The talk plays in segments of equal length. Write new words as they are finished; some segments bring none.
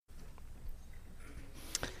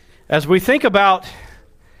As we think about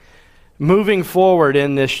moving forward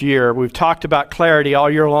in this year, we've talked about clarity all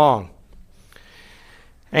year long.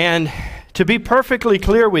 And to be perfectly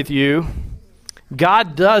clear with you,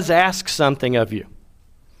 God does ask something of you.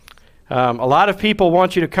 A lot of people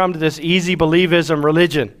want you to come to this easy believism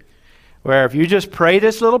religion, where if you just pray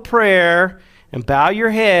this little prayer and bow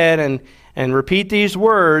your head and repeat these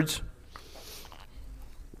words,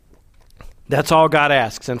 that's all God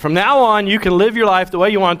asks. And from now on, you can live your life the way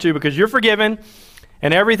you want to because you're forgiven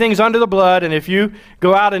and everything's under the blood. And if you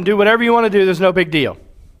go out and do whatever you want to do, there's no big deal.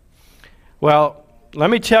 Well, let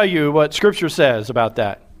me tell you what Scripture says about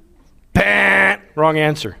that. Wrong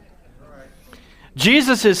answer.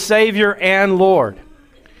 Jesus is Savior and Lord.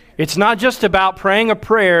 It's not just about praying a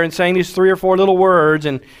prayer and saying these 3 or 4 little words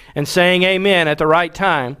and saying amen at the right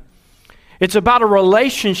time. It's about a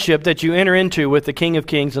relationship that you enter into with the King of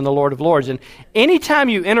Kings and the Lord of Lords. And anytime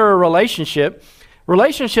you enter a relationship,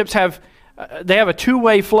 relationships have a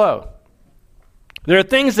two-way flow. There are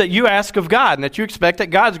things that you ask of God and that you expect that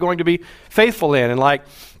God's going to be faithful in. And like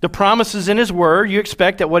the promises in His Word, you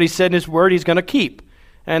expect that what He said in His Word He's going to keep.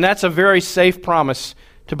 And that's a very safe promise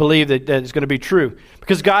to believe that it's going to be true.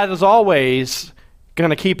 Because God is always going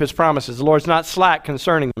to keep His promises. The Lord's not slack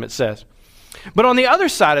concerning them, it says. But on the other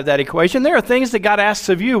side of that equation, there are things that God asks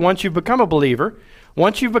of you once you've become a believer,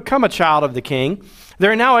 once you've become a child of the King.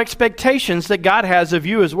 There are now expectations that God has of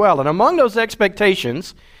you as well. And among those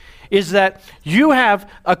expectations is that you have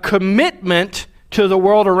a commitment to the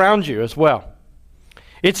world around you as well.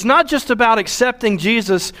 It's not just about accepting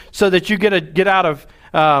Jesus so that you get out of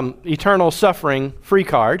eternal suffering free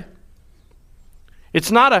card.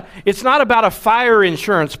 It's not about a fire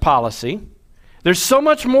insurance policy. There's so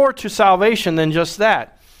much more to salvation than just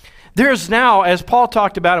that. There's now, as Paul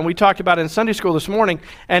talked about, and we talked about in Sunday school this morning,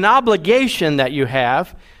 an obligation that you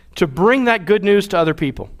have to bring that good news to other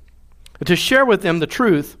people, to share with them the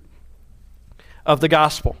truth of the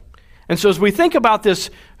gospel. And so as we think about this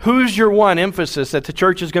who's your one emphasis that the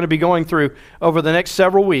church is going to be going through over the next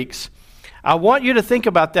several weeks, I want you to think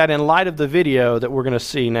about that in light of the video that we're going to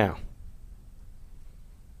see now.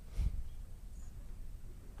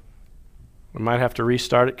 We might have to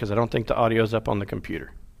restart it because I don't think the audio's up on the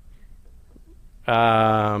computer.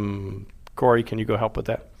 Corey, can you go help with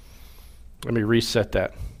that? Let me reset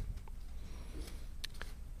that.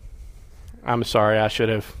 I'm sorry, I should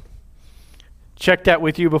have checked that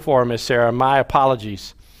with you before, Miss Sarah. My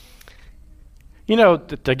apologies. You know,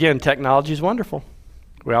 again, technology is wonderful.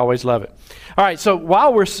 We always love it. All right, so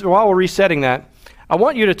while we're resetting that, I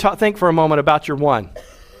want you to think for a moment about your one.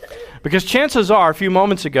 Because chances are, a few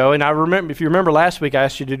moments ago, and if you remember last week, I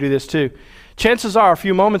asked you to do this too. Chances are, a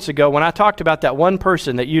few moments ago, when I talked about that one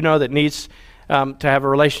person that you know that needs to have a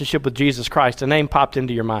relationship with Jesus Christ, a name popped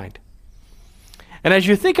into your mind. And as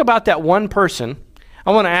you think about that one person,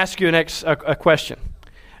 I want to ask you a question.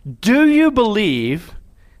 Do you believe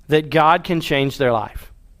that God can change their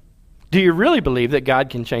life? Do you really believe that God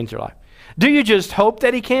can change their life? Do you just hope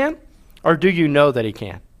that He can, or do you know that He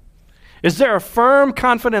can? Is there a firm,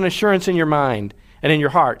 confident assurance in your mind and in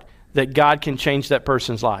your heart that God can change that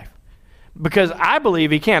person's life? Because I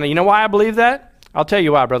believe He can. And you know why I believe that? I'll tell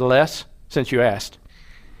you why, Brother Les, since you asked.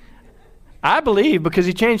 I believe because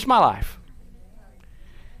He changed my life.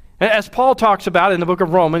 As Paul talks about in the book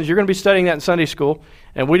of Romans, you're going to be studying that in Sunday school,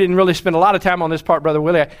 and we didn't really spend a lot of time on this part, Brother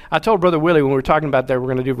Willie. I told Brother Willie when we were talking about that we're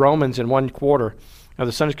going to do Romans in 1 quarter of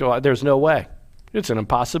the Sunday school. There's no way. It's an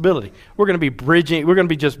impossibility. We're going to be bridging, we're going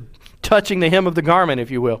to be just touching the hem of the garment,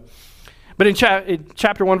 if you will. But in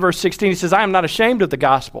chapter 1, verse 16, he says, I am not ashamed of the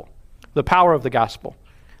gospel, the power of the gospel.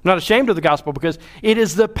 I'm not ashamed of the gospel because it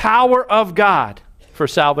is the power of God for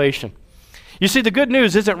salvation. You see, the good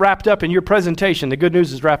news isn't wrapped up in your presentation. The good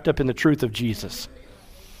news is wrapped up in the truth of Jesus.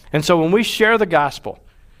 And so when we share the gospel,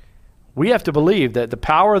 we have to believe that the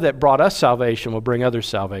power that brought us salvation will bring others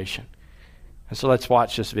salvation. And so let's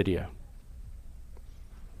watch this video.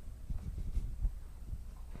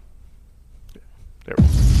 There.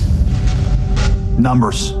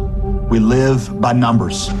 Numbers. We live by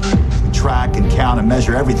numbers. We track and count and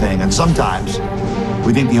measure everything, and sometimes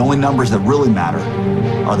we think the only numbers that really matter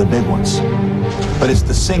are the big ones. But it's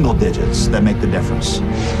the single digits that make the difference.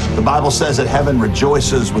 The Bible says that heaven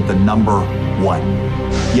rejoices with the number 1.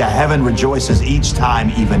 Yeah, heaven rejoices each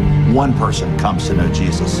time even one person comes to know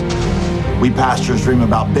Jesus. We pastors dream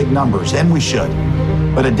about big numbers, and we should.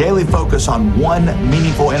 But a daily focus on one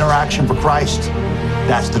meaningful interaction for Christ,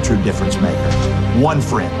 that's the true difference maker. One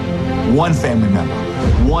friend, one family member,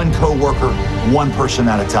 one co-worker, one person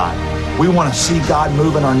at a time. We want to see God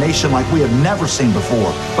move in our nation like we have never seen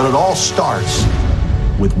before, but it all starts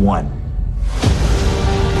with one.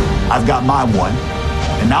 I've got my one.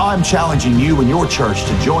 And now I'm challenging you and your church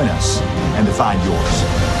to join us and to find yours.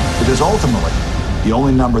 Because ultimately, the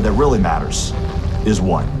only number that really matters is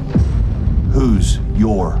one. Who's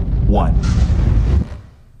your one?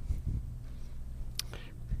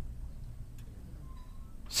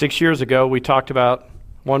 Six years ago, we talked about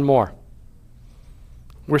one more.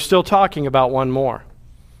 We're still talking about one more.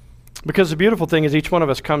 Because the beautiful thing is each one of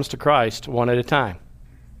us comes to Christ one at a time.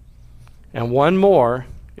 And one more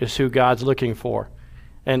is who God's looking for.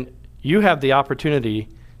 And you have the opportunity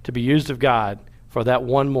to be used of God for that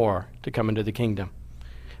one more to come into the kingdom.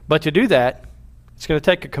 But to do that, it's going to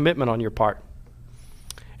take a commitment on your part.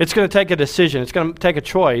 It's going to take a decision. It's going to take a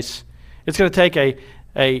choice. It's going to take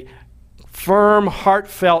a firm,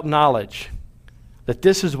 heartfelt knowledge that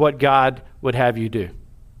this is what God would have you do.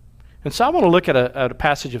 And so I want to look at a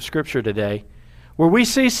passage of Scripture today where we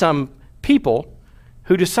see some people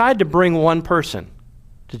who decide to bring one person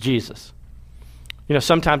to Jesus. You know,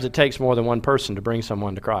 sometimes it takes more than one person to bring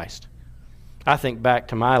someone to Christ. I think back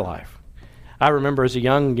to my life. I remember as a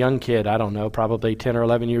young kid, I don't know, probably 10 or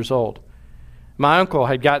 11 years old, my uncle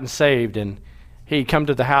had gotten saved, and he'd come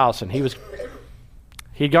to the house, and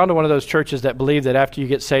he'd gone to one of those churches that believe that after you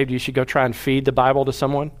get saved, you should go try and feed the Bible to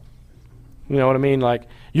someone. You know what I mean? Like,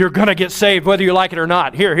 you're going to get saved whether you like it or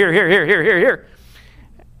not. Here.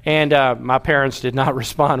 And my parents did not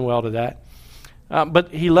respond well to that. But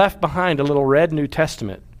he left behind a little red New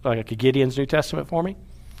Testament, like a Gideon's New Testament for me.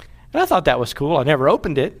 And I thought that was cool. I never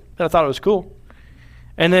opened it, but I thought it was cool.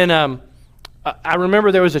 And then I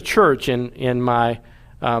remember there was a church in my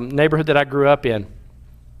neighborhood that I grew up in.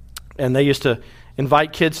 And they used to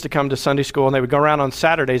invite kids to come to Sunday school, and they would go around on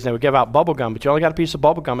Saturdays, and they would give out bubble gum, but you only got a piece of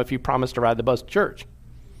bubble gum if you promised to ride the bus to church.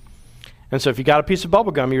 And so if you got a piece of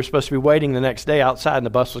bubble gum, you were supposed to be waiting the next day outside, and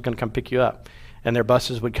the bus was going to come pick you up. And their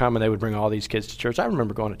buses would come, and they would bring all these kids to church. I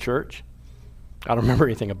remember going to church. I don't remember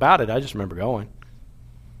anything about it. I just remember going.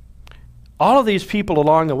 All of these people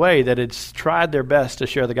along the way that had tried their best to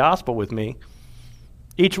share the gospel with me,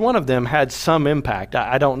 each one of them had some impact.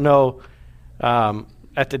 I don't know,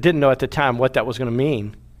 didn't know at the time what that was going to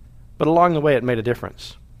mean, but along the way it made a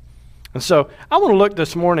difference. And so I want to look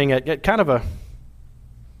this morning at kind of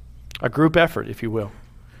a group effort, if you will,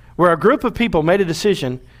 where a group of people made a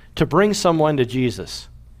decision to bring someone to Jesus.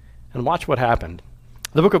 And watch what happened.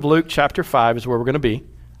 The book of Luke chapter 5 is where we're going to be.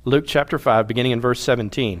 Luke chapter 5, beginning in verse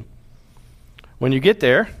 17. When you get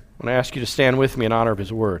there, I'm going to ask you to stand with me in honor of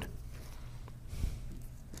his word.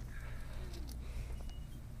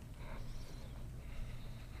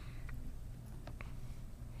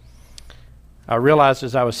 I realized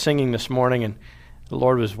as I was singing this morning and the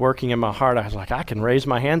Lord was working in my heart, I was like, I can raise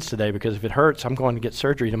my hands today because if it hurts, I'm going to get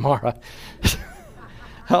surgery tomorrow.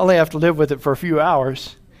 I only have to live with it for a few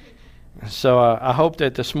hours. So I hope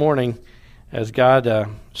that this morning, as God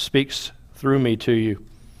speaks through me to you,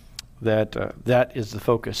 that that is the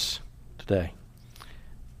focus today.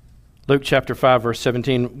 Luke chapter 5, verse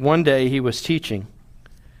 17. One day he was teaching,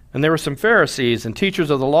 and there were some Pharisees and teachers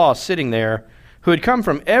of the law sitting there who had come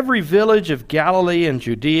from every village of Galilee and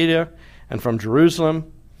Judea and from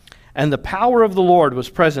Jerusalem, and the power of the Lord was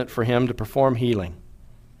present for him to perform healing.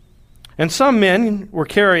 And some men were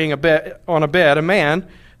carrying on a bed a man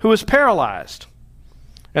who was paralyzed.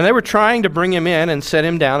 And they were trying to bring him in and set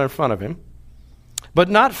him down in front of him. But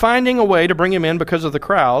not finding a way to bring him in because of the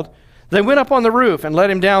crowd, they went up on the roof and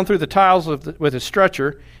let him down through the tiles with his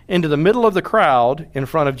stretcher into the middle of the crowd in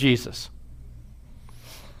front of Jesus.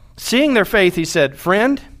 Seeing their faith, he said,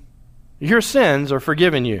 "Friend, your sins are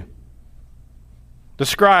forgiven you." The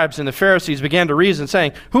scribes and the Pharisees began to reason,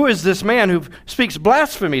 saying, "Who is this man who speaks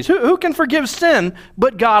blasphemies? Who can forgive sin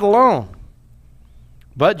but God alone?"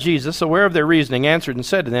 But Jesus, aware of their reasoning, answered and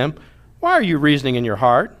said to them, "Why are you reasoning in your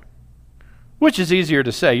heart? Which is easier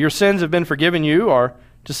to say, 'Your sins have been forgiven you,' or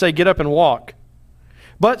to say, 'Get up and walk'?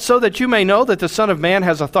 But so that you may know that the Son of Man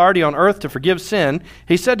has authority on earth to forgive sin,"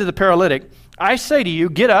 he said to the paralytic, "I say to you,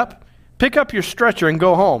 get up, pick up your stretcher, and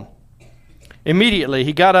go home." Immediately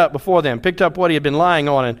he got up before them, picked up what he had been lying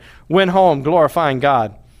on, and went home, glorifying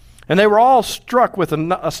God. And they were all struck with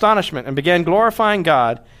astonishment and began glorifying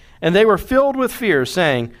God, and they were filled with fear,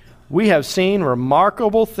 saying, "We have seen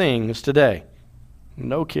remarkable things today."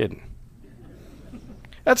 No kidding.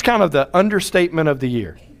 That's kind of the understatement of the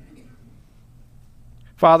year.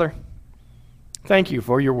 Father, thank you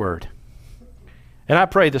for your word. And I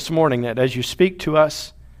pray this morning that as you speak to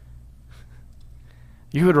us,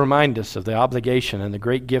 you would remind us of the obligation and the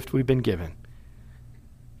great gift we've been given,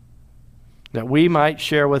 that we might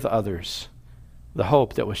share with others the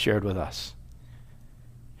hope that was shared with us.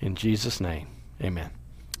 In Jesus' name, amen.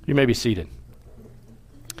 You may be seated.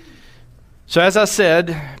 So as I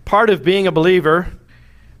said, part of being a believer,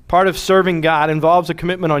 part of serving God involves a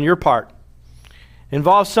commitment on your part.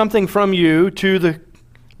 Involves something from you to the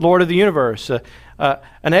Lord of the universe,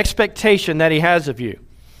 an expectation that he has of you.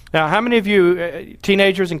 Now, how many of you,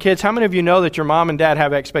 teenagers and kids, how many of you know that your mom and dad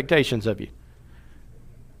have expectations of you?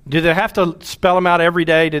 Do they have to spell them out every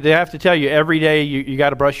day? Do they have to tell you every day you got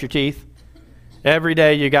to brush your teeth? Every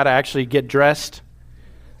day you got to actually get dressed?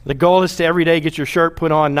 The goal is to every day get your shirt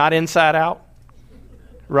put on, not inside out,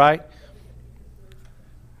 right?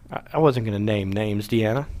 I wasn't going to name names,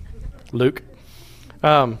 Deanna, Luke.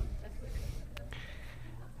 The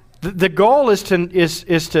goal is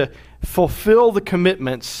to fulfill the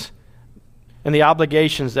commitments and the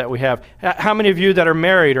obligations that we have. How many of you that are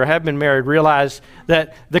married or have been married realize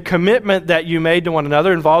that the commitment that you made to one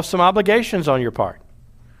another involves some obligations on your part?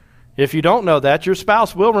 If you don't know that, your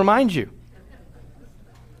spouse will remind you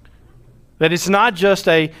that it's not just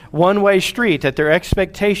a one-way street, that there are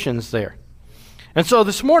expectations there. And so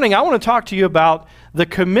this morning, I want to talk to you about the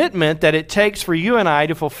commitment that it takes for you and I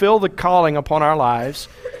to fulfill the calling upon our lives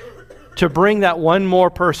to bring that one more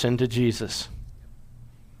person to Jesus.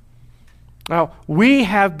 Now, we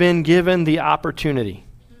have been given the opportunity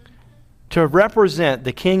to represent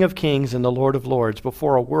the King of Kings and the Lord of Lords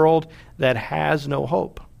before a world that has no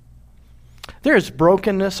hope. There is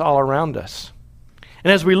brokenness all around us.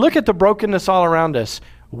 And as we look at the brokenness all around us,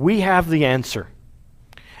 we have the answer.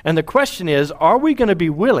 And the question is, are we going to be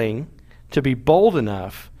willing to be bold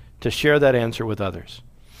enough to share that answer with others?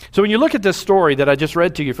 So when you look at this story that I just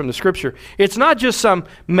read to you from the Scripture, it's not just some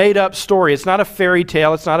made-up story. It's not a fairy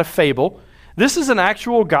tale. It's not a fable. This is an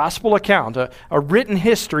actual gospel account, a written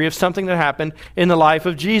history of something that happened in the life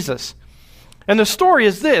of Jesus. And the story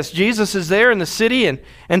is this. Jesus is there in the city,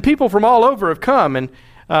 and people from all over have come, and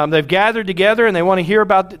they've gathered together, and they want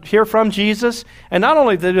to hear from Jesus. And not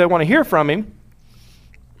only do they want to hear from him,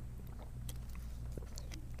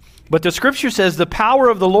 but the Scripture says the power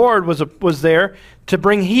of the Lord was there to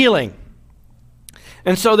bring healing.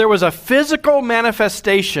 And so there was a physical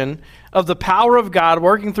manifestation of the power of God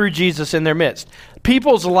working through Jesus in their midst.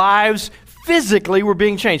 People's lives physically were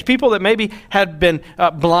being changed. People that maybe had been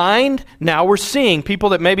blind, now were seeing. People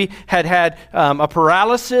that maybe had a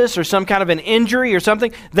paralysis or some kind of an injury or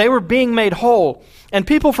something, they were being made whole. And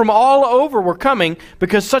people from all over were coming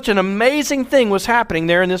because such an amazing thing was happening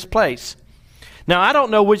there in this place. Now, I don't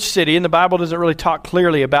know which city, and the Bible doesn't really talk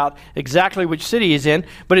clearly about exactly which city he's in,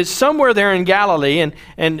 but it's somewhere there in Galilee.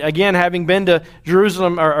 And again, having been to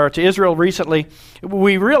Jerusalem or to Israel recently,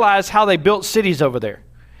 we realize how they built cities over there.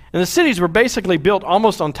 And the cities were basically built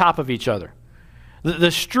almost on top of each other.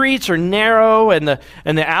 The streets are narrow and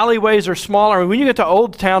the alleyways are smaller. I mean, when you get to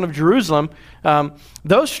Old Town of Jerusalem,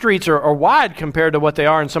 those streets are wide compared to what they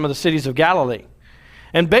are in some of the cities of Galilee.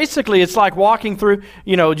 And basically, it's like walking through,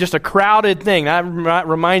 just a crowded thing. That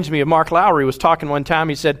reminds me of Mark Lowry was talking one time.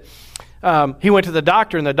 He said he went to the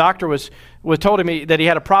doctor, and the doctor was told him that he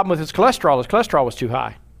had a problem with his cholesterol. His cholesterol was too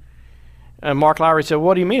high. And Mark Lowry said,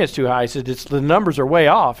 "What do you mean it's too high?" He said, "The numbers are way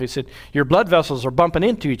off." He said, "Your blood vessels are bumping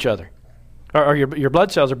into each other. Or your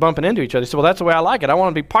blood cells are bumping into each other." He said, "Well, that's the way I like it. I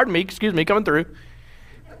want to be, coming through."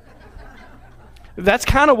 That's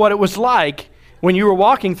kind of what it was like when you were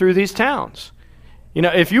walking through these towns.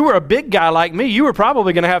 If you were a big guy like me, you were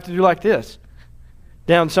probably going to have to do like this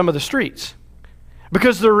down some of the streets.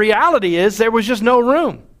 Because the reality is there was just no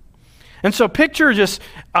room. And so picture just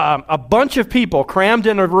a bunch of people crammed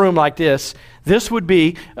in a room like this. This would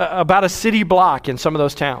be about a city block in some of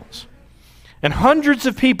those towns. And hundreds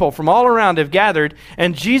of people from all around have gathered,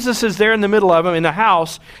 and Jesus is there in the middle of them in the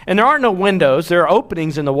house, and there aren't no windows. There are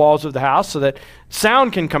openings in the walls of the house so that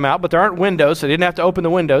sound can come out, but there aren't windows, so they didn't have to open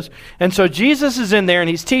the windows. And so Jesus is in there, and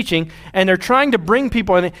he's teaching, and they're trying to bring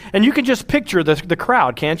people in, and you can just picture the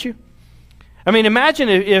crowd, can't you? I mean, imagine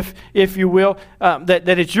if you will, that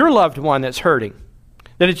it's your loved one that's hurting.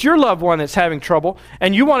 That it's your loved one that's having trouble,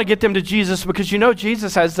 and you want to get them to Jesus because you know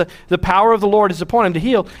Jesus has the power of the Lord is upon him to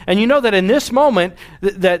heal, and you know that in this moment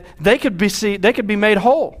that they could be made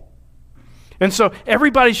whole. And so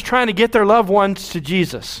everybody's trying to get their loved ones to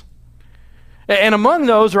Jesus. And among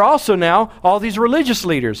those are also now all these religious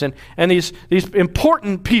leaders and these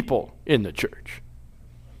important people in the church.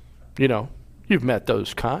 You've met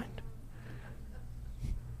those kind.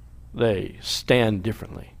 They stand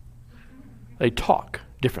differently. They talk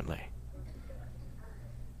differently.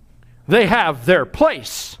 They have their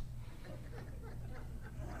place.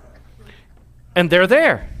 And they're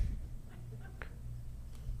there.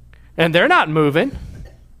 And they're not moving.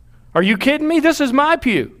 Are you kidding me? This is my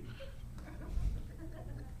pew.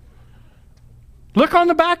 Look on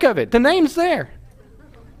the back of it. The name's there.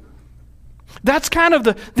 That's kind of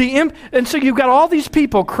and so you've got all these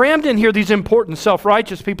people crammed in here, these important,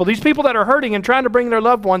 self-righteous people, these people that are hurting and trying to bring their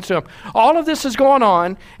loved ones to them. All of this is going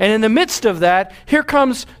on, and in the midst of that, here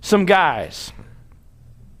comes some guys.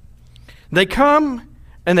 They come,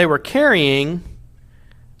 and they were carrying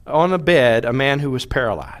on a bed a man who was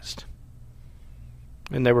paralyzed,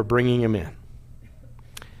 and they were bringing him in.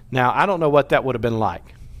 Now, I don't know what that would have been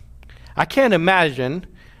like. I can't imagine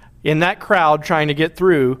in that crowd trying to get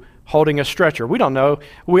through holding a stretcher. We don't know.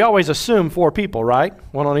 We always assume 4 people, right?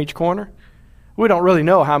 One on each corner. We don't really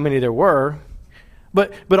know how many there were.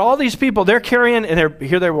 But all these people, they're carrying, and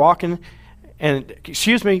they're walking, and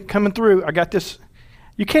excuse me, coming through. I got this.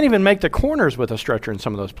 You can't even make the corners with a stretcher in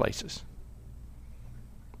some of those places.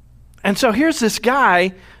 And so here's this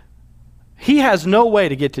guy. He has no way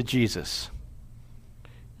to get to Jesus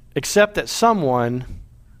except that someone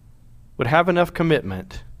would have enough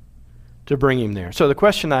commitment to bring him there. So the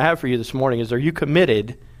question I have for you this morning is, are you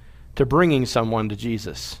committed to bringing someone to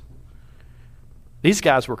Jesus? These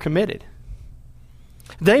guys were committed.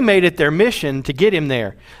 They made it their mission to get him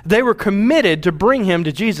there. They were committed to bring him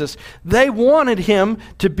to Jesus. They wanted him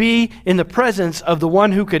to be in the presence of the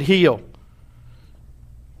one who could heal.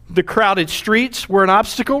 The crowded streets were an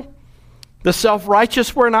obstacle. The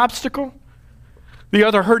self-righteous were an obstacle. The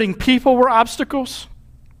other hurting people were obstacles.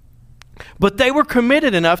 But they were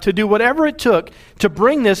committed enough to do whatever it took to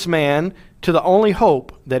bring this man to the only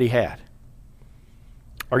hope that he had.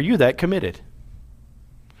 Are you that committed?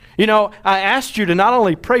 You know, I asked you to not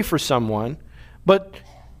only pray for someone, but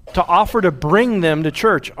to offer to bring them to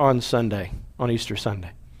church on Sunday, on Easter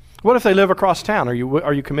Sunday. What if they live across town? Are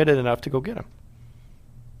you committed enough to go get them?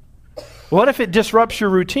 What if it disrupts your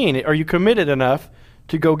routine? Are you committed enough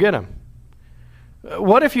to go get them?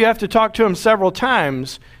 What if you have to talk to them several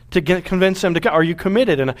times to convince them to come? Are you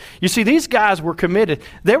committed enough? You see, these guys were committed.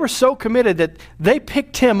 They were so committed that they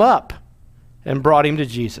picked him up and brought him to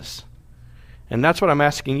Jesus. And that's what I'm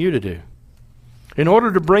asking you to do. In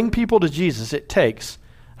order to bring people to Jesus, it takes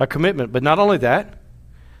a commitment. But not only that,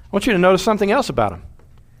 I want you to notice something else about them.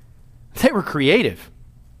 They were creative.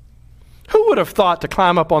 Who would have thought to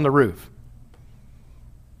climb up on the roof?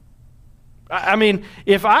 I mean,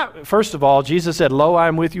 first of all, Jesus said, "Lo, I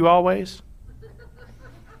am with you always."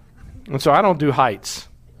 And so I don't do heights.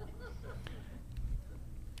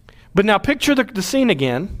 But now picture the scene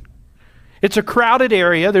again. It's a crowded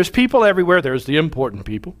area. There's people everywhere. There's the important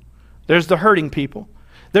people. There's the hurting people.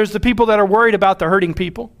 There's the people that are worried about the hurting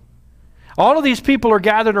people. All of these people are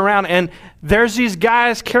gathered around, and there's these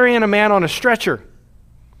guys carrying a man on a stretcher.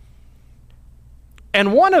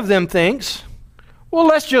 And one of them thinks, well,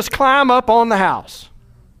 let's just climb up on the house.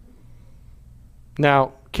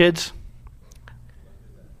 Now, kids,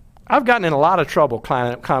 I've gotten in a lot of trouble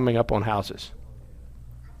climbing up on houses.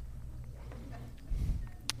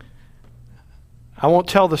 I won't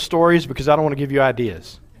tell the stories because I don't want to give you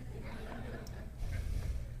ideas.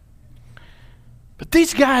 But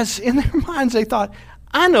these guys, in their minds, they thought,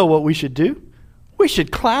 I know what we should do. We should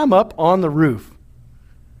climb up on the roof.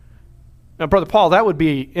 Now, Brother Paul, that would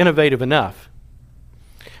be innovative enough.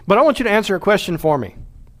 But I want you to answer a question for me.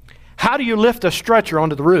 How do you lift a stretcher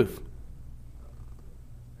onto the roof?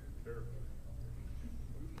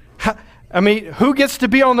 Who gets to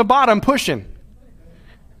be on the bottom pushing?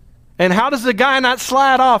 And how does the guy not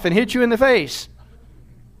slide off and hit you in the face?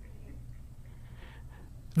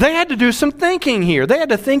 They had to do some thinking here. They had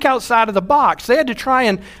to think outside of the box. They had to try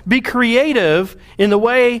and be creative in the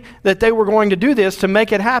way that they were going to do this to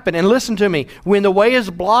make it happen. And listen to me, when the way is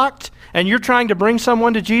blocked and you're trying to bring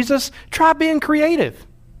someone to Jesus, try being creative.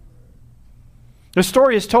 The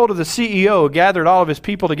story is told of the CEO who gathered all of his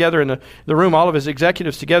people together in the room, all of his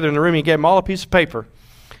executives together in the room. He gave them all a piece of paper.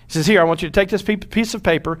 He says, here, I want you to take this piece of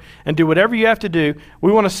paper and do whatever you have to do.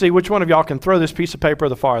 We want to see which one of y'all can throw this piece of paper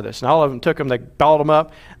the farthest. And all of them took them, they balled them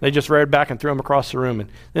up, they just read back and threw them across the room. And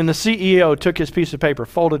then the CEO took his piece of paper,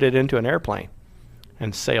 folded it into an airplane,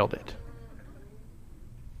 and sailed it.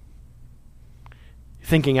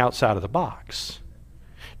 Thinking outside of the box.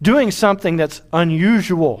 Doing something that's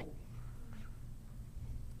unusual.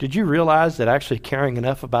 Did you realize that actually caring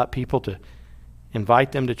enough about people to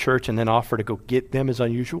invite them to church and then offer to go get them is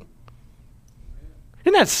unusual?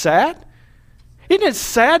 Isn't that sad? Isn't it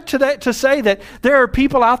sad to say that there are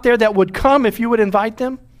people out there that would come if you would invite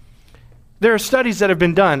them? There are studies that have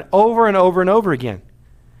been done over and over and over again.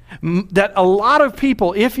 That a lot of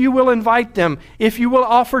people, if you will invite them, if you will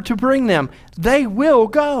offer to bring them, they will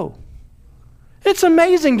go. It's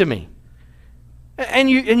amazing to me. And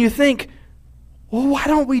you think, well, why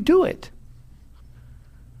don't we do it?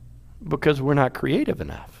 Because we're not creative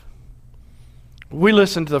enough. We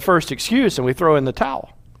listen to the first excuse and we throw in the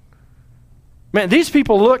towel. Man, these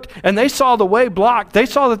people looked and they saw the way blocked. They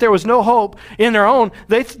saw that there was no hope in their own.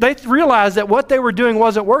 They realized that what they were doing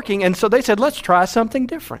wasn't working, and so they said, let's try something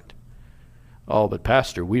different. Oh, but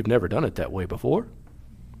Pastor, we've never done it that way before.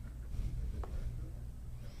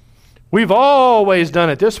 We've always done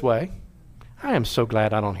it this way. I am so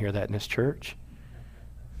glad I don't hear that in this church.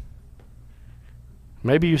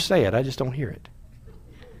 Maybe you say it, I just don't hear it.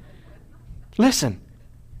 Listen,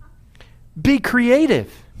 be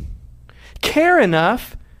creative. Care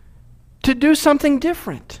enough to do something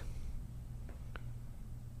different.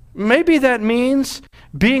 Maybe that means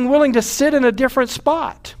being willing to sit in a different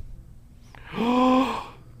spot. You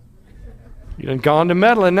done gone to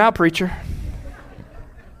meddling now, preacher.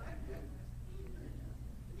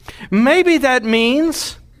 Maybe that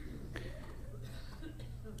means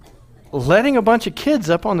letting a bunch of kids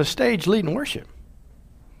up on the stage leading worship.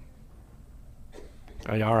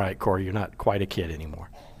 All right, Corey, you're not quite a kid anymore.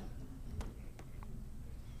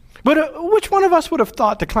 But which one of us would have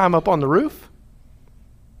thought to climb up on the roof?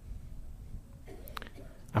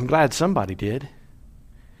 I'm glad somebody did.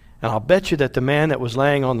 And I'll bet you that the man that was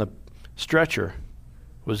laying on the stretcher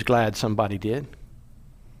was glad somebody did.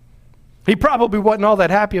 He probably wasn't all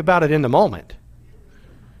that happy about it in the moment.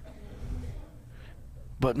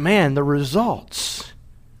 But man, the results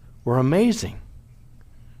were amazing.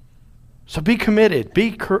 So be committed,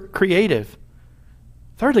 be creative.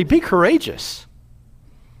 Thirdly, be courageous.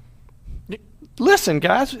 Listen,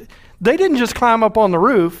 guys, they didn't just climb up on the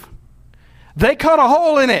roof. They cut a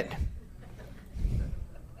hole in it.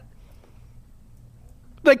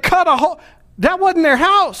 They cut a hole. That wasn't their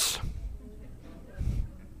house.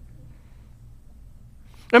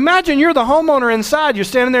 Imagine you're the homeowner inside. You're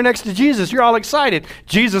standing there next to Jesus. You're all excited.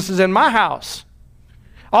 Jesus is in my house.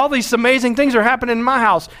 All these amazing things are happening in my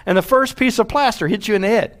house. And the first piece of plaster hits you in the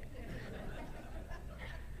head.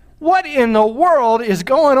 What in the world is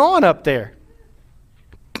going on up there?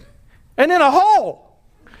 And then a hole.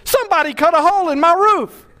 Somebody cut a hole in my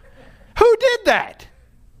roof. Who did that?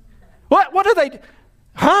 What do they?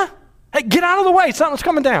 Huh? Hey, get out of the way. Something's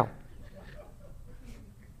coming down.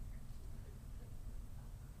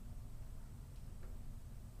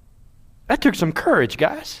 That took some courage,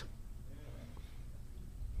 guys.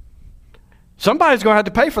 Somebody's going to have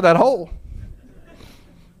to pay for that hole.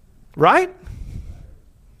 Right?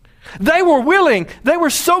 They were willing. They were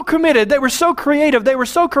so committed. They were so creative. They were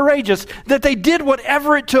so courageous that they did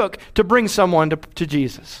whatever it took to bring someone to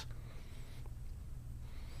Jesus.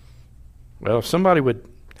 Well, if somebody would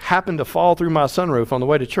happen to fall through my sunroof on the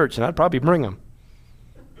way to church, then I'd probably bring them.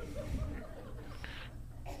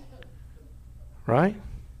 Right?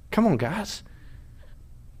 Come on, guys.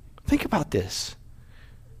 Think about this.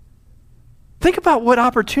 Think about what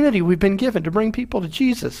opportunity we've been given to bring people to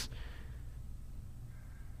Jesus.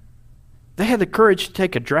 They had the courage to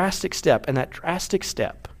take a drastic step, and that drastic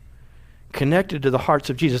step connected to the hearts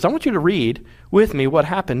of Jesus. I want you to read with me what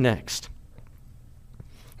happened next.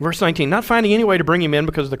 Verse 19, not finding any way to bring him in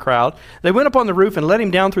because of the crowd, they went up on the roof and let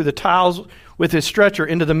him down through the tiles with his stretcher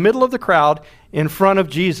into the middle of the crowd in front of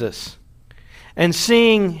Jesus. And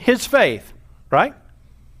seeing his faith, right?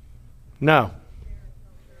 No.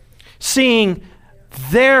 Seeing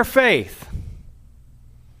their faith.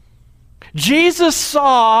 Jesus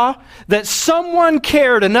saw that someone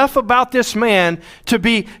cared enough about this man to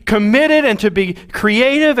be committed and to be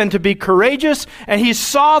creative and to be courageous, and he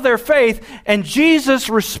saw their faith, and Jesus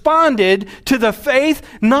responded to the faith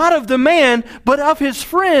not of the man, but of his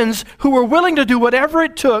friends who were willing to do whatever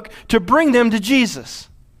it took to bring them to Jesus.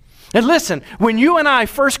 And listen, when you and I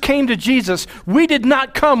first came to Jesus, we did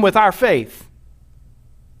not come with our faith.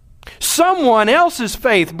 Someone else's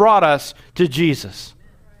faith brought us to Jesus.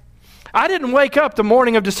 I didn't wake up the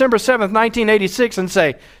morning of December 7th, 1986 and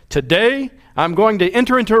say, today I'm going to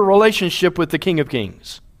enter into a relationship with the King of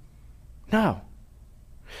Kings. No.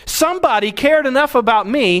 Somebody cared enough about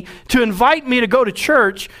me to invite me to go to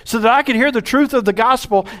church so that I could hear the truth of the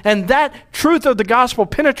gospel, and that truth of the gospel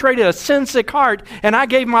penetrated a sin-sick heart, and I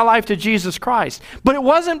gave my life to Jesus Christ. But it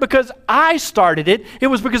wasn't because I started it. It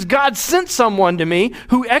was because God sent someone to me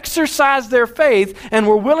who exercised their faith and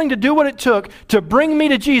were willing to do what it took to bring me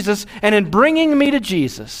to Jesus, and in bringing me to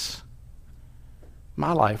Jesus,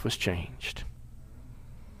 my life was changed.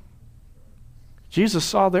 Jesus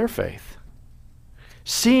saw their faith.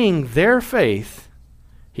 Seeing their faith,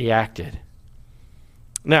 he acted.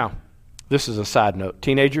 Now, this is a side note.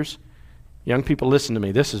 Teenagers, young people, listen to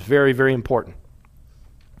me. This is very, very important.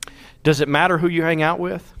 Does it matter who you hang out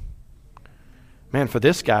with? Man, for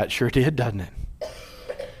this guy, it sure did, doesn't it?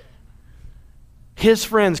 His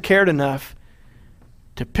friends cared enough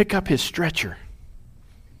to pick up his stretcher,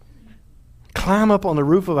 climb up on the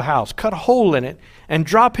roof of a house, cut a hole in it, and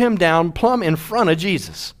drop him down plumb in front of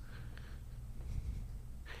Jesus.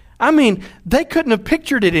 I mean, they couldn't have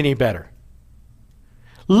pictured it any better.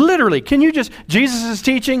 Literally, Jesus is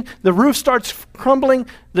teaching, the roof starts crumbling,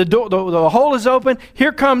 the hole is open,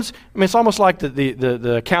 here comes, it's almost like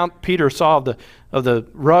the account Peter saw of the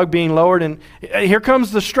rug being lowered, and here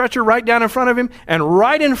comes the stretcher right down in front of him, and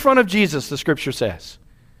right in front of Jesus, the scripture says.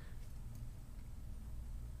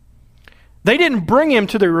 They didn't bring him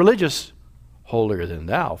to the religious,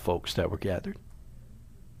 holier-than-thou folks that were gathered.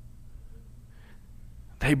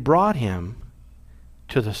 They brought him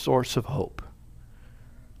to the source of hope.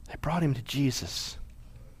 They brought him to Jesus.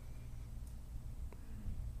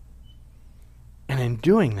 And in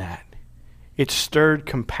doing that, it stirred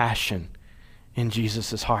compassion in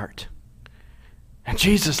Jesus' heart. And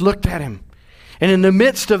Jesus looked at him. And in the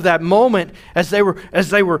midst of that moment, as they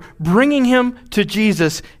were bringing him to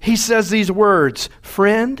Jesus, he says these words,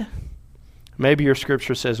 "Friend." Maybe your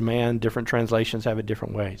scripture says man. Different translations have it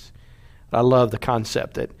different ways. I love the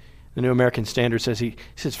concept that the New American Standard says. He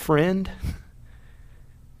says, "Friend,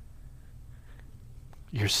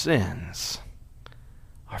 your sins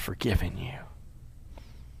are forgiven you."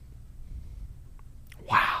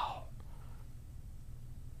 Wow.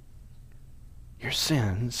 Your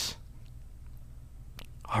sins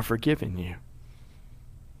are forgiven you.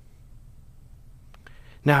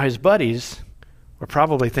 Now his buddies were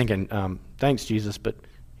probably thinking, thanks Jesus, but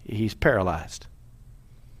he's paralyzed.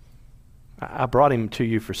 I brought him to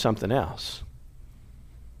you for something else.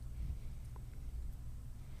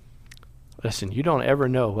 Listen, you don't ever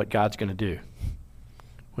know what God's going to do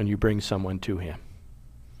when you bring someone to him.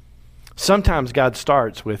 Sometimes God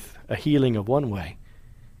starts with a healing of one way,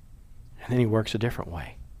 and then he works a different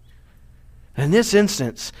way. In this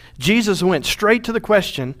instance, Jesus went straight to the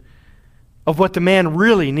question of what the man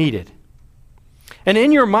really needed. And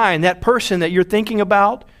in your mind, that person that you're thinking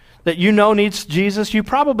about, that you know needs Jesus, you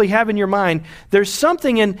probably have in your mind, there's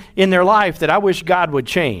something in their life that I wish God would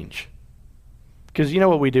change. Because you know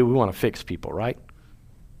what we do? We want to fix people, right?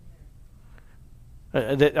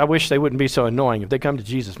 I wish they wouldn't be so annoying. If they come to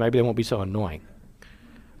Jesus, maybe they won't be so annoying.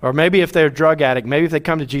 Or maybe if they're a drug addict, maybe if they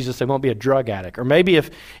come to Jesus, they won't be a drug addict. Or maybe if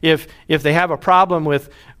they have a problem with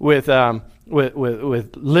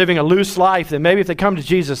living a loose life, then maybe if they come to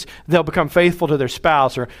Jesus, they'll become faithful to their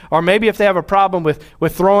spouse. Or maybe if they have a problem with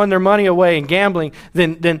throwing their money away and gambling,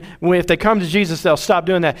 then if they come to Jesus, they'll stop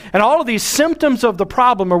doing that. And all of these symptoms of the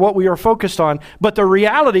problem are what we are focused on. But the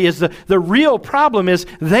reality is the real problem is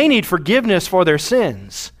they need forgiveness for their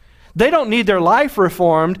sins. They don't need their life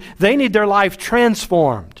reformed. They need their life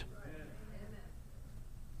transformed.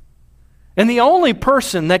 And the only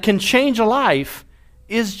person that can change a life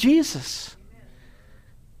is Jesus.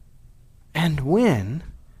 And when,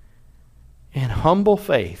 in humble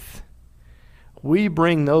faith, we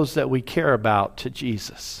bring those that we care about to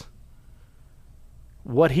Jesus,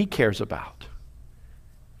 what he cares about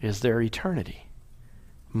is their eternity,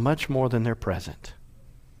 much more than their present.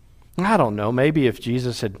 I don't know, maybe if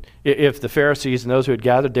the Pharisees and those who had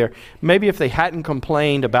gathered there, maybe if they hadn't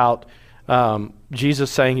complained about Jesus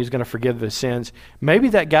saying he's going to forgive his sins, maybe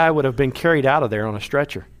that guy would have been carried out of there on a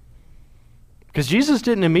stretcher. Because Jesus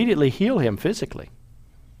didn't immediately heal him physically.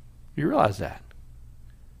 You realize that?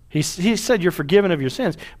 He said you're forgiven of your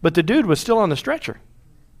sins, but the dude was still on the stretcher.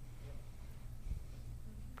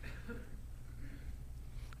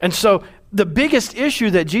 And so the biggest issue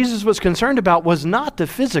that Jesus was concerned about was not the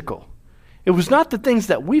physical. It was not the things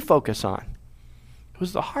that we focus on. It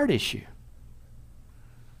was the heart issue.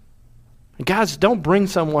 And guys, don't bring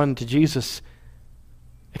someone to Jesus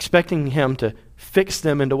expecting him to fix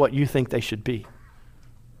them into what you think they should be.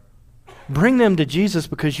 Bring them to Jesus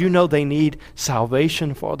because you know they need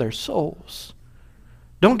salvation for their souls.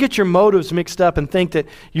 Don't get your motives mixed up and think that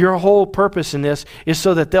your whole purpose in this is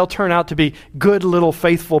so that they'll turn out to be good little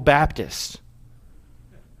faithful Baptists.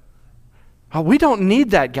 Oh, we don't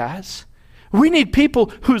need that, guys. We need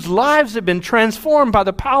people whose lives have been transformed by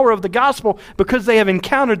the power of the gospel because they have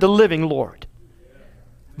encountered the living Lord.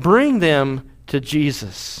 Bring them to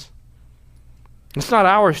Jesus. It's not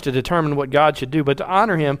ours to determine what God should do, but to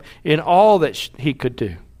honor him in all that he could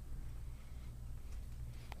do.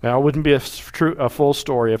 Now, it wouldn't be a full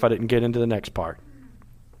story if I didn't get into the next part.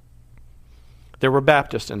 There were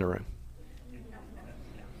Baptists in the room.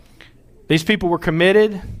 These people were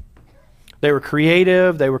committed. They were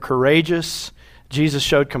creative. They were courageous. Jesus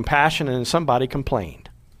showed compassion, and somebody complained.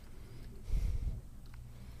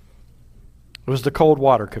 It was the Cold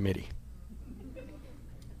Water Committee.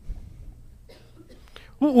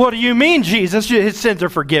 What do you mean, Jesus? His sins are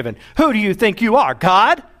forgiven. Who do you think you are,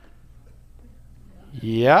 God?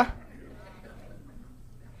 Yeah.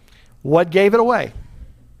 What gave it away?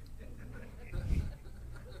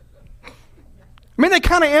 I mean, they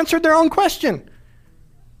kind of answered their own question.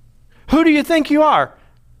 Who do you think you are?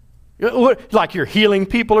 Like you're healing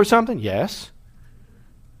people or something? Yes.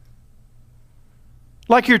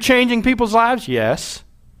 Like you're changing people's lives? Yes.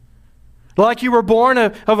 Like you were born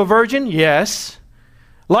of a virgin? Yes.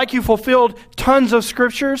 Like you fulfilled tons of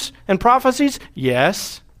scriptures and prophecies?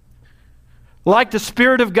 Yes. Like the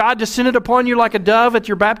Spirit of God descended upon you like a dove at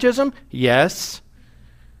your baptism? Yes.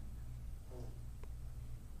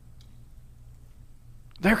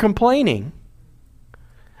 They're complaining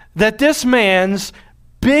that this man's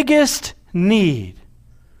biggest need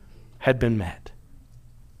had been met.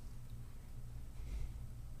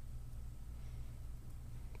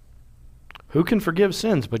 Who can forgive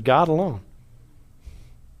sins but God alone?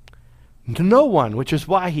 No one, which is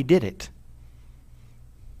why he did it.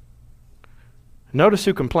 Notice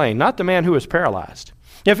who complained, not the man who was paralyzed.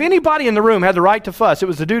 If anybody in the room had the right to fuss, it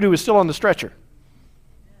was the dude who was still on the stretcher.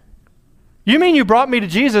 You mean you brought me to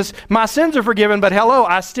Jesus, my sins are forgiven, but hello,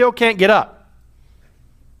 I still can't get up.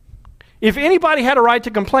 If anybody had a right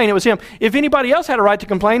to complain, it was him. If anybody else had a right to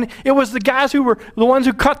complain, it was the guys who were the ones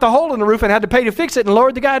who cut the hole in the roof and had to pay to fix it and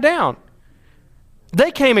lowered the guy down.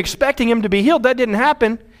 They came expecting him to be healed. That didn't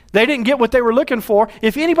happen. They didn't get what they were looking for.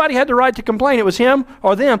 If anybody had the right to complain, it was him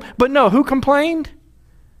or them. But no, who complained?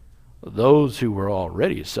 Those who were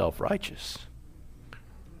already self-righteous.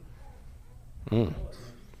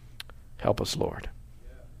 Help us, Lord.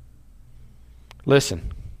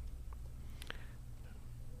 Listen,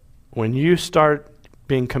 when you start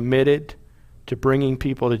being committed to bringing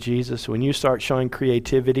people to Jesus, when you start showing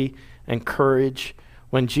creativity and courage,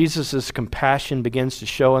 when Jesus' compassion begins to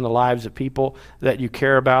show in the lives of people that you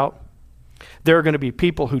care about, there are going to be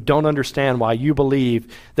people who don't understand why you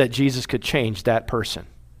believe that Jesus could change that person.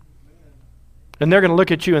 And they're going to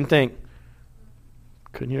look at you and think,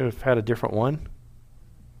 couldn't you have had a different one?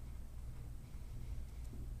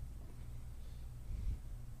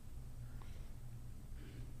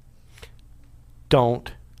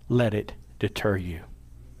 Don't let it deter you.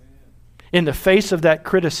 In the face of that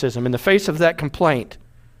criticism, in the face of that complaint,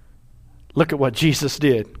 look at what Jesus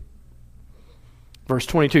did. Verse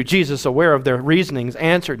 22, Jesus, aware of their reasonings,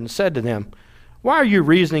 answered and said to them, why are you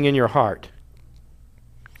reasoning in your heart?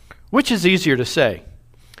 Which is easier to say,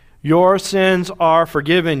 your sins are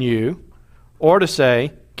forgiven you, or to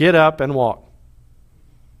say, get up and walk?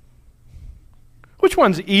 Which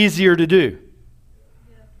one's easier to do?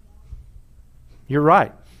 You're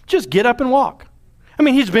right. Just get up and walk. I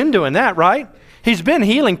mean, he's been doing that, right? He's been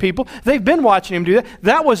healing people. They've been watching him do that.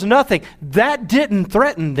 That was nothing. That didn't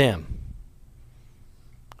threaten them.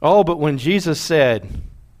 Oh, but when Jesus said,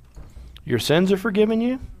 your sins are forgiven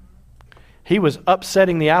you, he was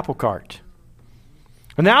upsetting the apple cart.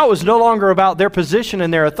 And now it was no longer about their position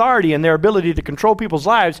and their authority and their ability to control people's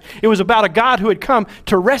lives. It was about a God who had come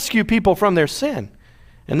to rescue people from their sin.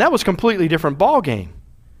 And that was a completely different ballgame.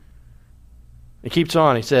 He keeps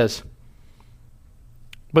on. He says,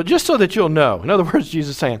 but just so that you'll know, in other words,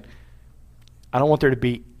 Jesus is saying, I don't want there to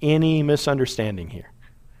be any misunderstanding here.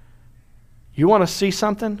 You want to see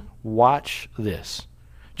something? Watch this.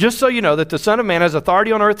 Just so you know that the Son of Man has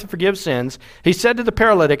authority on earth to forgive sins, he said to the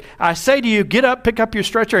paralytic, I say to you, get up, pick up your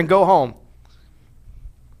stretcher, and go home.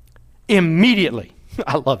 Immediately.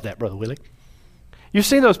 I love that, Brother Willie. You've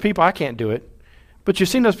seen those people, I can't do it, but you've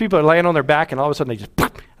seen those people that are laying on their back and all of a sudden they just,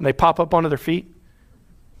 and they pop up onto their feet.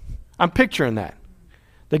 I'm picturing that.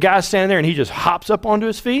 The guy's standing there and he just hops up onto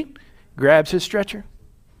his feet, grabs his stretcher,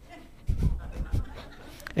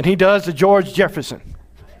 and he does the George Jefferson.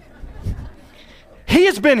 He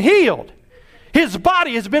has been healed. His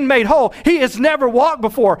body has been made whole. He has never walked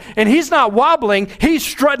before, and he's not wobbling. He's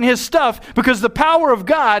strutting his stuff because the power of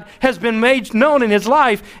God has been made known in his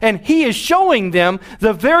life, and he is showing them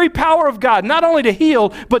the very power of God, not only to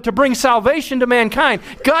heal, but to bring salvation to mankind.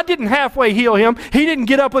 God didn't halfway heal him. He didn't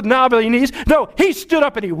get up with knobbly knees. No, he stood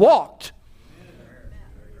up and he walked.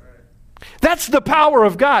 That's the power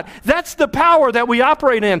of God. That's the power that we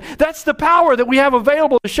operate in. That's the power that we have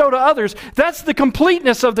available to show to others. That's the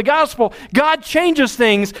completeness of the gospel. God changes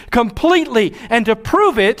things completely, and to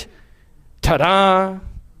prove it, ta-da!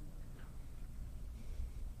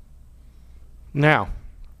 Now,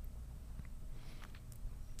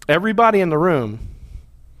 everybody in the room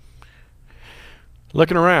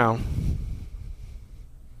looking around,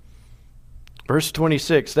 verse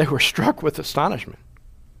 26, they were struck with astonishment.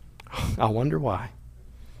 I wonder why.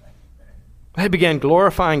 They began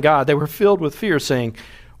glorifying God. They were filled with fear, saying,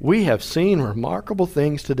 "We have seen remarkable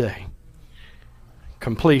things today."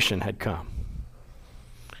 Completion had come.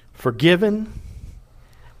 Forgiven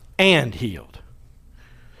and healed.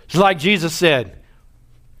 It's like Jesus said,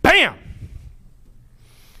 bam!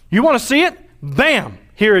 You want to see it? Bam!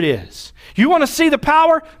 Here it is. You want to see the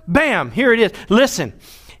power? Bam! Here it is. Listen,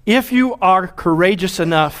 if you are courageous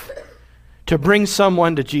enough to bring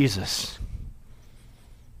someone to Jesus,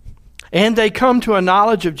 and they come to a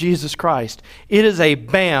knowledge of Jesus Christ, it is a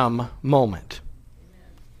bam moment.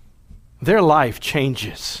 Their life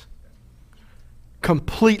changes.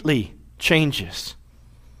 Completely changes.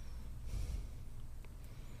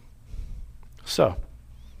 So,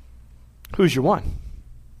 who's your one?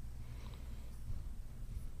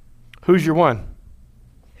 Who's your one?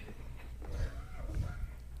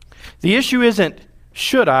 The issue isn't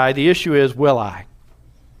should I, the issue is will I.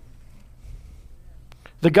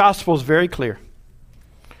 The gospel is very clear.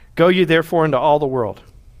 Go ye therefore into all the world.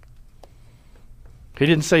 He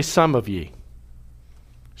didn't say some of ye. He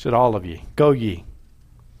said all of ye. Go ye.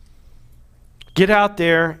 Get out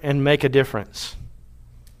there and make a difference.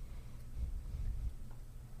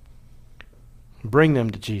 Bring them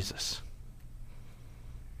to Jesus.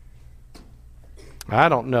 I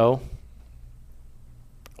don't know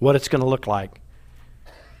what it's going to look like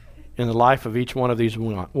in the life of each one of these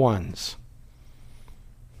ones.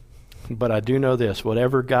 But I do know this,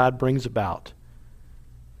 whatever God brings about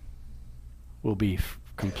will be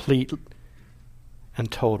complete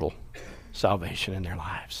and total salvation in their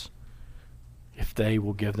lives if they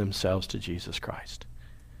will give themselves to Jesus Christ.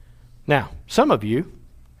 Now, some of you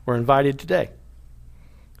were invited today.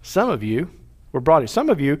 Some of you were brought here. Some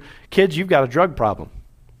of you, kids, you've got a drug problem.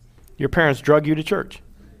 Your parents drug you to church.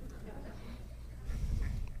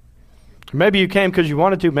 Maybe you came because you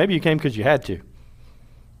wanted to. Maybe you came because you had to.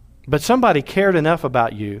 But somebody cared enough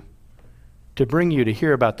about you to bring you to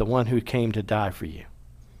hear about the one who came to die for you.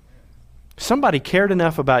 Somebody cared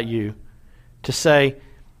enough about you to say,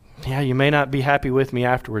 yeah, you may not be happy with me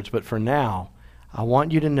afterwards, but for now, I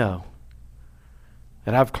want you to know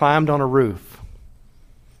that I've climbed on a roof,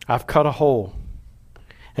 I've cut a hole,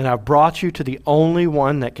 and I've brought you to the only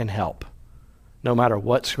one that can help, no matter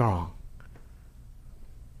what's wrong.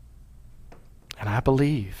 And I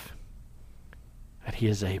believe that He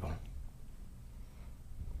is able.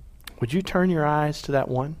 Would you turn your eyes to that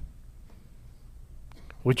one?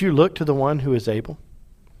 Would you look to the one who is able?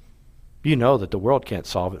 You know that the world can't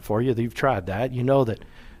solve it for you. You've tried that. You know that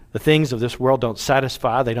the things of this world don't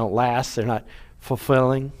satisfy. They don't last. They're not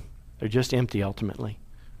fulfilling. They're just empty ultimately.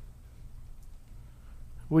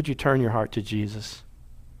 Would you turn your heart to Jesus?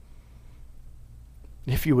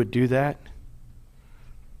 If you would do that,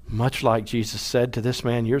 much like Jesus said to this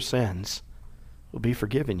man, your sins will be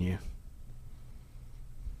forgiven you.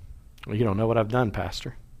 Well, you don't know what I've done,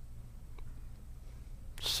 Pastor.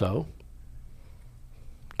 So,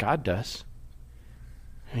 God does.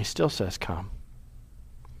 And He still says, come.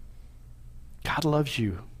 God loves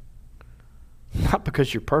you. Not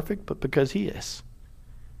because you're perfect, but because He is.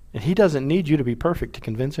 And He doesn't need you to be perfect to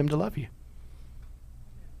convince Him to love you.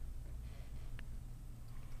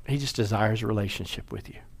 He just desires a relationship with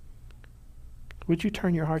you. Would you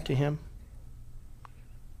turn your heart to Him?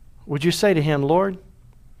 Would you say to Him, Lord,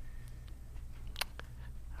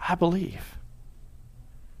 I believe.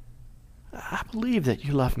 I believe that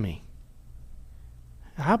you love me.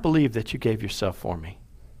 I believe that you gave yourself for me.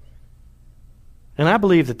 And I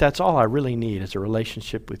believe that that's all I really need is a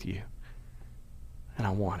relationship with you. And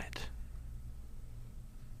I want it.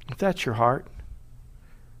 If that's your heart,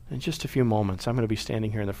 in just a few moments, I'm going to be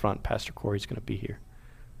standing here in the front. Pastor Corey's going to be here.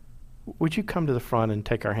 Would you come to the front and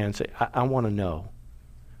take our hand and say, I want to know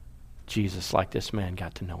Jesus like this man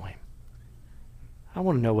got to know Him. I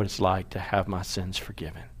want to know what it's like to have my sins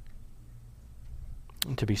forgiven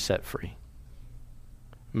and to be set free.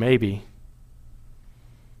 Maybe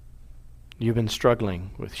you've been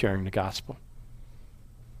struggling with sharing the gospel.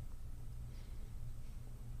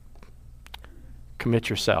 Commit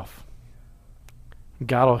yourself.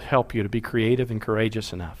 God will help you to be creative and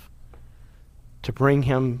courageous enough to bring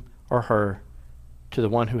him or her to the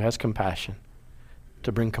one who has compassion,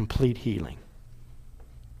 to bring complete healing,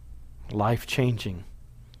 life-changing,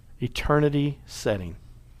 eternity-setting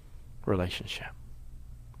relationship.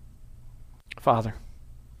 Father,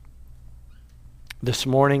 this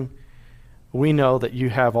morning we know that you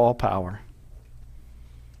have all power.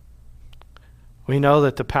 We know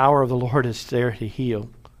that the power of the Lord is there to heal.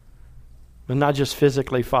 But not just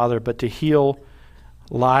physically, Father, but to heal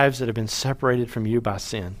lives that have been separated from you by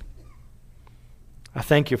sin. I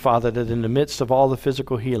thank you, Father, that in the midst of all the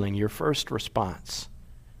physical healing, your first response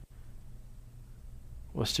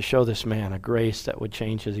was to show this man a grace that would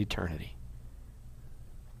change his eternity.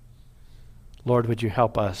 Lord, would you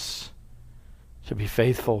help us to be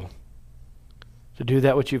faithful, to do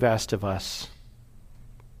that which you've asked of us.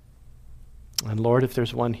 And Lord, if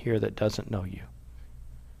there's one here that doesn't know you,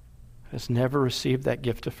 has never received that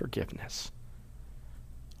gift of forgiveness,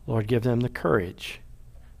 Lord, give them the courage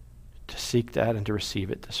to seek that and to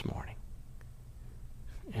receive it this morning.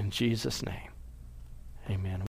 In Jesus' name, amen.